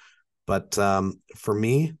run. But for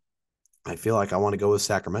me, I feel like I want to go with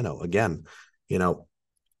Sacramento again. You know,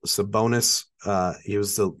 Sabonis, he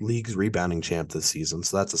was the league's rebounding champ this season,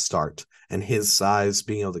 so that's a start. And his size,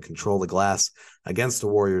 being able to control the glass against a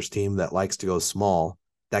Warriors team that likes to go small,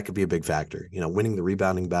 that could be a big factor. Winning the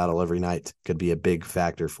rebounding battle every night could be a big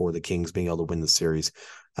factor for the Kings being able to win the series.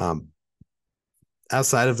 Um,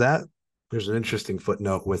 Outside of that, there's an interesting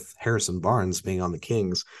footnote with Harrison Barnes being on the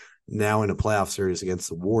Kings now in a playoff series against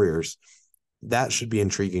the Warriors. That should be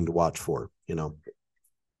intriguing to watch for.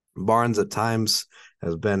 Barnes at times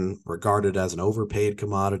has been regarded as an overpaid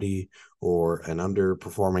commodity or an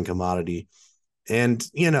underperforming commodity. And,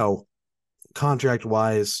 contract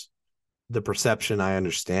wise, the perception I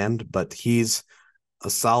understand, but he's a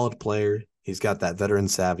solid player. He's got that veteran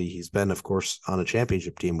savvy. He's been, of course, on a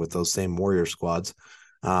championship team with those same Warrior squads,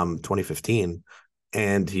 2015.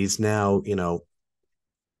 And he's now,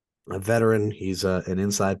 a veteran. He's an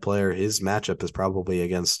inside player. His matchup is probably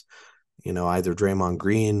against, either Draymond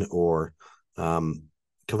Green or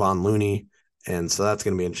Kevon Looney. And so that's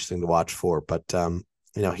going to be interesting to watch for. But,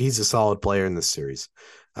 he's a solid player in this series.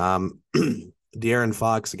 De'Aaron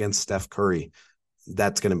Fox against Steph Curry.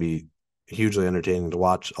 That's going to be hugely entertaining to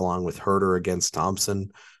watch, along with Herter against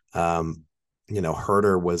Thompson.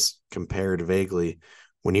 Herter was compared vaguely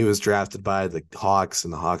when he was drafted by the Hawks,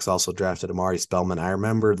 and the Hawks also drafted Amari Spellman. I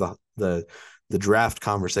remember the draft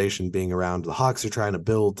conversation being around the Hawks are trying to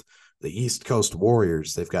build the East Coast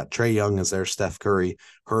Warriors. They've got Trae Young as their Steph Curry,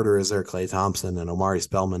 Herter as their Klay Thompson, and Omari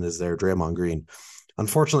Spellman as their Draymond Green.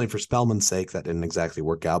 Unfortunately, for Spellman's sake, that didn't exactly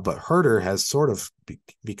work out, but Herter has sort of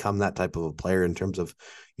become that type of a player in terms of,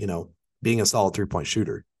 being a solid three-point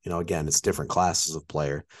shooter. Again, it's different classes of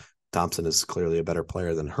player. Thompson is clearly a better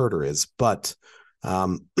player than Herter is, but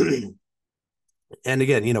and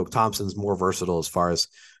again, Thompson's more versatile as far as,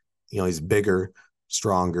 he's bigger,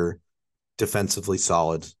 stronger, defensively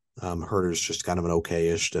solid. Herter's just kind of an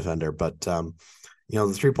okay-ish defender, but the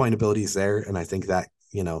 3-point ability is there, and I think that,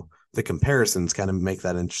 the comparisons kind of make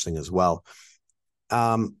that interesting as well.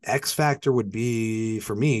 X factor would be,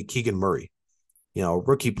 for me, Keegan Murray,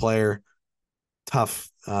 rookie player, tough,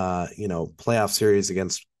 playoff series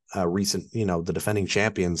against recent, the defending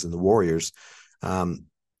champions and the Warriors.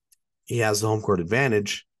 He has the home court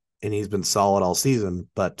advantage, and he's been solid all season,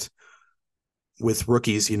 but with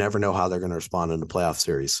rookies, you never know how they're going to respond in a playoff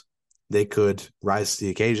series. They could rise to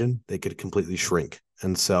the occasion. They could completely shrink.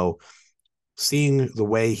 And so seeing the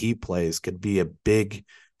way he plays could be a big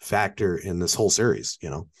factor in this whole series,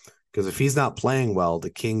 because if he's not playing well, the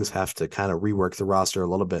Kings have to kind of rework the roster a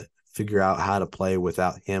little bit, figure out how to play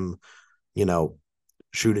without him,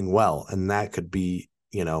 shooting well. And that could be,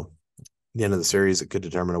 the end of the series. It could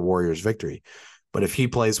determine a Warriors victory. But if he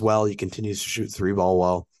plays well, he continues to shoot three ball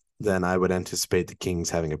well, then I would anticipate the Kings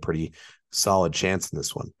having a pretty solid chance in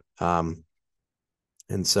this one.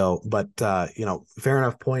 And so, but, fair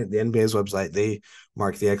enough point. The NBA's website, they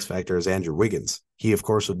mark the X factor as Andrew Wiggins. He, of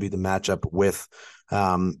course, would be the matchup with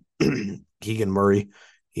Keegan Murray.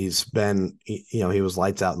 He's been, he was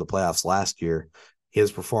lights out in the playoffs last year.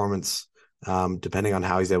 His performance, depending on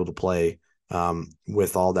how he's able to play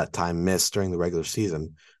with all that time missed during the regular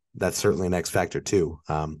season, that's certainly an X factor too.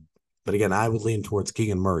 But again, I would lean towards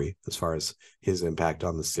Keegan Murray as far as his impact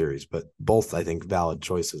on the series, but both, I think, valid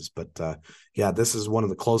choices. But this is one of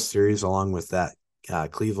the close series along with that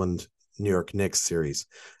Cleveland, New York Knicks series.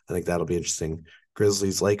 I think that'll be interesting.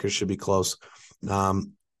 Grizzlies, Lakers should be close.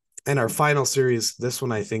 And our final series, this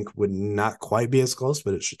one I think would not quite be as close,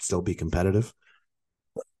 but it should still be competitive.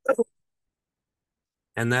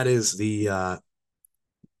 And that is the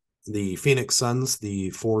Phoenix Suns,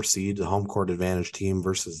 the 4 seed, the home court advantage team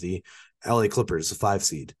versus the LA Clippers, the 5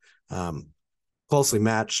 seed. Closely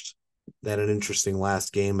matched. They had an interesting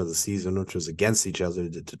last game of the season, which was against each other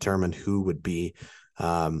to determine who would be,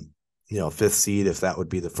 5th seed, if that would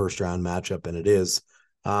be the first round matchup, and it is.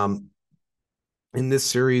 In this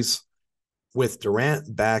series, with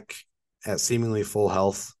Durant back at seemingly full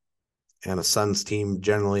health and a Suns team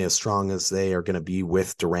generally as strong as they are going to be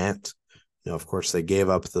with Durant, of course, they gave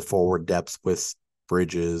up the forward depth with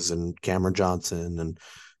Bridges and Cameron Johnson, and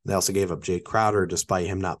they also gave up Jay Crowder despite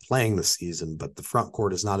him not playing this season. But the front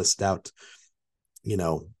court is not as stout,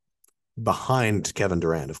 behind Kevin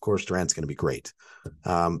Durant. Of course, Durant's going to be great.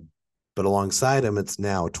 But alongside him, it's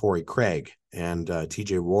now Torrey Craig and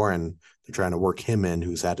TJ Warren. They're trying to work him in,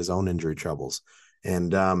 who's had his own injury troubles.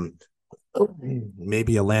 And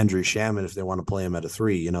maybe a Landry Shamet if they want to play him at a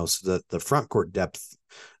 3, so the front court depth,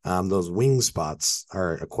 those wing spots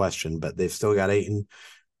are a question, but they've still got Ayton,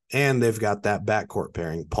 and they've got that backcourt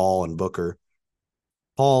pairing, Paul and Booker.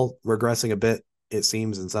 Paul regressing a bit, it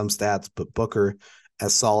seems, in some stats, but Booker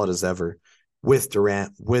as solid as ever with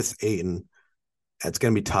Durant, with Ayton. It's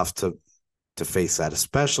going to be tough to face that,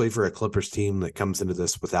 especially for a Clippers team that comes into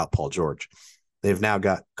this without Paul George. They've now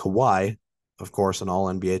got Kawhi, of course, an all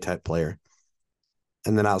NBA type player.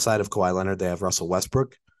 And then outside of Kawhi Leonard, they have Russell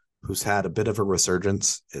Westbrook, who's had a bit of a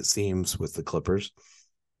resurgence, it seems, with the Clippers.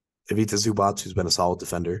 Ivica Zubac, who's been a solid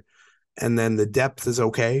defender. And then the depth is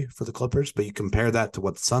okay for the Clippers, but you compare that to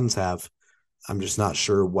what the Suns have, I'm just not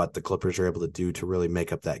sure what the Clippers are able to do to really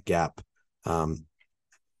make up that gap.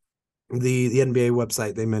 The NBA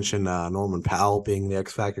website, they mentioned Norman Powell being the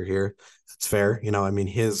X factor here. That's fair.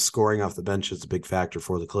 His scoring off the bench is a big factor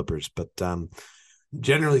for the Clippers. But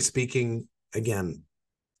generally speaking, again,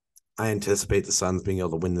 I anticipate the Suns being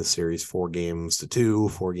able to win this series 4-2,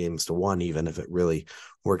 4-1, even if it really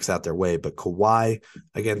works out their way. But Kawhi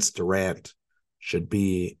against Durant should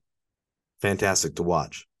be fantastic to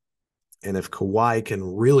watch. And if Kawhi can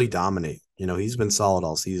really dominate, he's been solid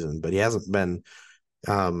all season, but he hasn't been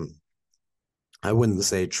I wouldn't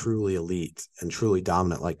say truly elite and truly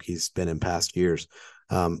dominant like he's been in past years.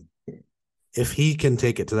 If he can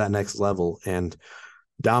take it to that next level and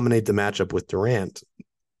dominate the matchup with Durant,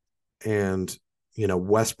 and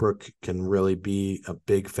Westbrook can really be a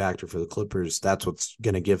big factor for the Clippers, that's what's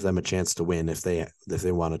going to give them a chance to win if they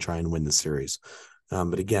want to try and win the series.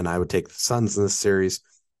 But again, I would take the Suns in this series.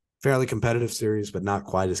 Fairly competitive series, but not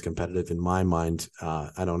quite as competitive in my mind.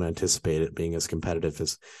 I don't anticipate it being as competitive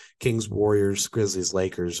as Kings, Warriors, Grizzlies,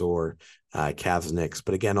 Lakers, or Cavs, Knicks.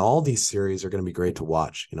 But again, all these series are going to be great to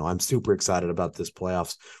watch. I'm super excited about this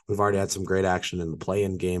playoffs. We've already had some great action in the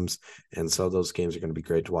play-in games, and so those games are going to be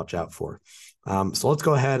great to watch out for. So let's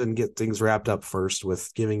go ahead and get things wrapped up first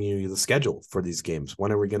with giving you the schedule for these games.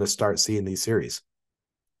 When are we going to start seeing these series?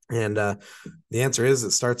 And the answer is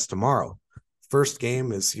it starts tomorrow. First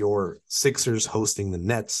game is your Sixers hosting the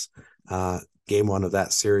Nets. Game one of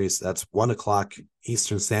that series. That's 1:00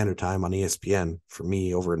 Eastern Standard Time on ESPN. For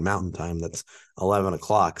me, over in Mountain Time, that's 11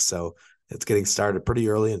 o'clock. So it's getting started pretty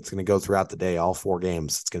early, and it's going to go throughout the day, all 4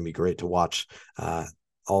 games. It's going to be great to watch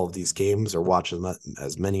all of these games, or watch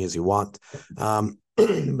as many as you want. But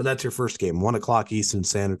that's your first game, 1:00 Eastern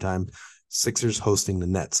Standard Time. Sixers hosting the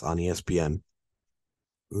Nets on ESPN.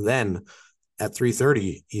 Then at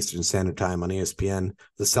 3:30 Eastern Standard Time on ESPN,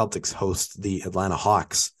 the Celtics host the Atlanta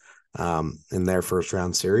Hawks in their first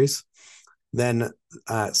round series. Then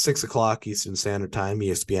at 6:00 Eastern Standard Time,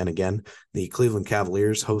 ESPN again, the Cleveland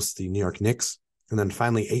Cavaliers host the New York Knicks. And then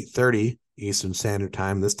finally 8:30 Eastern Standard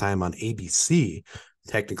Time, this time on ABC,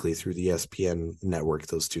 technically through the ESPN network,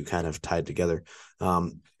 those two kind of tied together.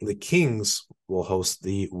 The Kings will host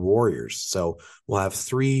the Warriors. So we'll have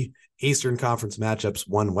 3 Eastern Conference matchups,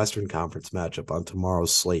 1 Western Conference matchup on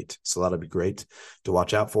tomorrow's slate. So that'll be great to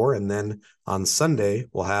watch out for. And then on Sunday,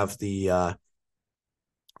 we'll have the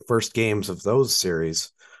first games of those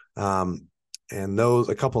series. And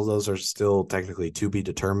a couple of those are still technically to be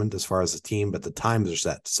determined as far as the team, but the times are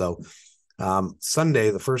set. So Sunday,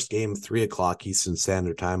 the first game, 3:00 Eastern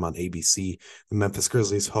Standard Time on ABC, the Memphis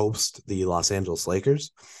Grizzlies host the Los Angeles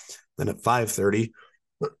Lakers. Then at 5:30,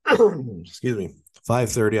 excuse me,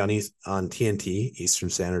 5:30 on TNT Eastern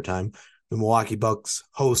Standard Time, the Milwaukee Bucks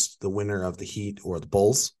host the winner of the Heat or the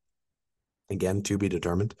Bulls. Again, to be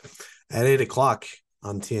determined. At 8:00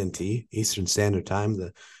 on TNT Eastern Standard Time,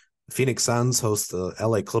 the Phoenix Suns host the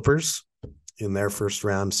LA Clippers in their first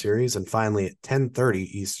round series. And finally at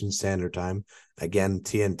 10:30 Eastern Standard Time, again,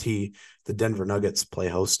 TNT, the Denver Nuggets play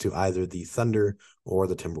host to either the Thunder or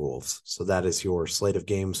the Timberwolves. So that is your slate of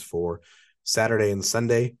games for Saturday and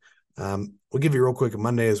Sunday. We'll give you real quick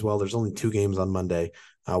Monday as well. There's only 2 games on Monday.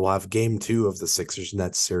 We'll have game 2 of the Sixers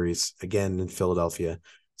Nets series, again in Philadelphia,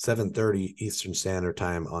 7:30 Eastern Standard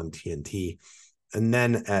Time on TNT. And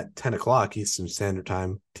then at 10:00 Eastern Standard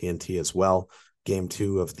Time, TNT as well, game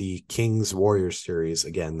 2 of the Kings Warriors series.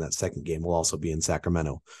 Again, that second game will also be in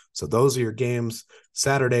Sacramento. So those are your games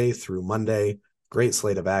Saturday through Monday. Great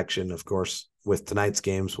slate of action. Of course, with tonight's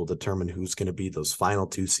games, we'll determine who's going to be those final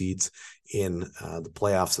 2 seeds in the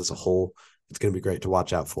playoffs as a whole. It's going to be great to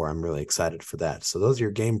watch out for. I'm really excited for that. So those are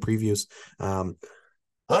your game previews.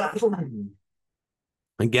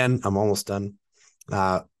 Again, I'm almost done.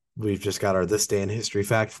 We've just got our This Day in History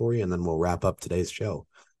fact for you, and then we'll wrap up today's show.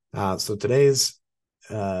 So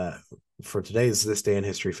for today's This Day in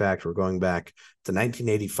History fact, we're going back to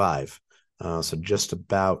 1985. So just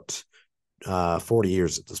about 40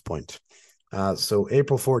 years at this point. So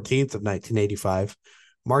April 14th of 1985,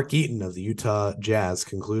 Mark Eaton of the Utah Jazz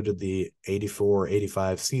concluded the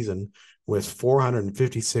 84-85 season with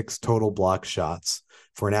 456 total block shots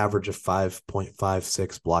for an average of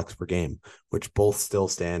 5.56 blocks per game, which both still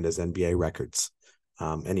stand as NBA records.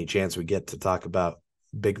 Any chance we get to talk about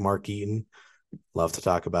Big Mark Eaton, love to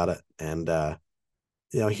talk about it. And,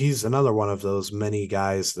 he's another one of those many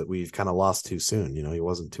guys that we've kind of lost too soon. He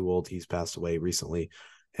wasn't too old. He's passed away recently.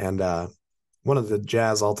 And one of the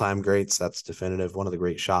Jazz all-time greats, that's definitive, one of the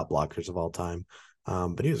great shot blockers of all time.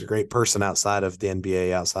 But he was a great person outside of the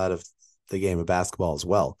NBA, outside of the game of basketball as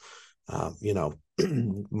well.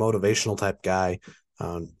 Motivational type guy,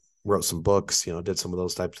 wrote some books, did some of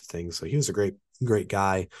those types of things. So he was a great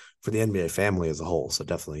guy for the NBA family as a whole. So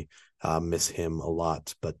definitely miss him a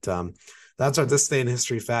lot. But that's our This Day in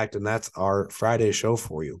History fact, and that's our Friday show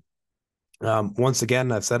for you. Once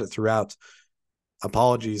again, I've said it throughout.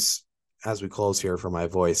 Apologies as we close here for my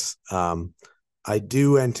voice. I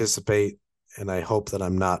do anticipate, and I hope that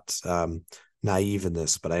I'm not naive in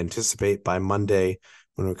this, but I anticipate by Monday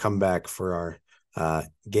when we come back for our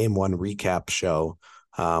Game 1 recap show,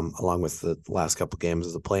 along with the last couple games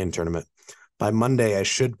of the play-in tournament, by Monday I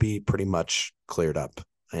should be pretty much cleared up.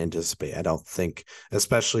 I anticipate. I don't think,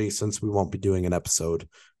 especially since we won't be doing an episode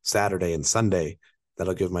Saturday and Sunday,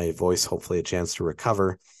 that'll give my voice hopefully a chance to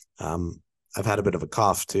recover. I've had a bit of a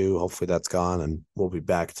cough too. Hopefully that's gone and we'll be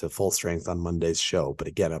back to full strength on Monday's show. But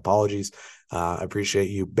again, apologies. I appreciate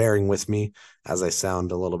you bearing with me as I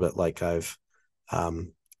sound a little bit like I've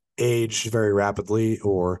aged very rapidly,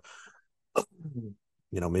 or,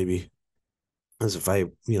 maybe as if I,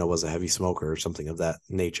 was a heavy smoker or something of that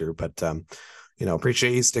nature. But,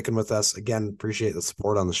 appreciate you sticking with us. Again, appreciate the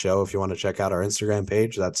support on the show. If you want to check out our Instagram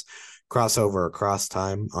page, that's Crossover Across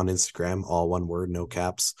Time on Instagram, all one word, no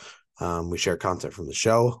caps. We share content from the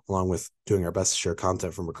show, along with doing our best to share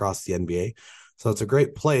content from across the NBA. So it's a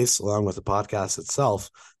great place, along with the podcast itself,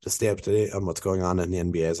 to stay up to date on what's going on in the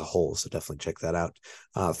NBA as a whole. So definitely check that out.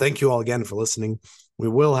 Thank you all again for listening. We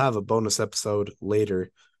will have a bonus episode later.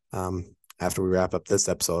 After we wrap up this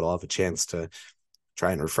episode, I'll have a chance to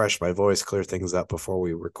try and refresh my voice, clear things up before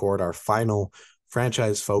we record our final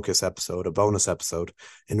franchise focus episode, a bonus episode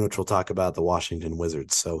in which we'll talk about the Washington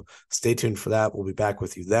Wizards. So stay tuned for that. We'll be back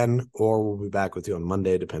with you then, or we'll be back with you on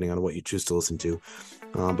Monday, depending on what you choose to listen to.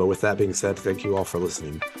 But with that being said, thank you all for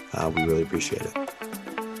listening. We really appreciate it.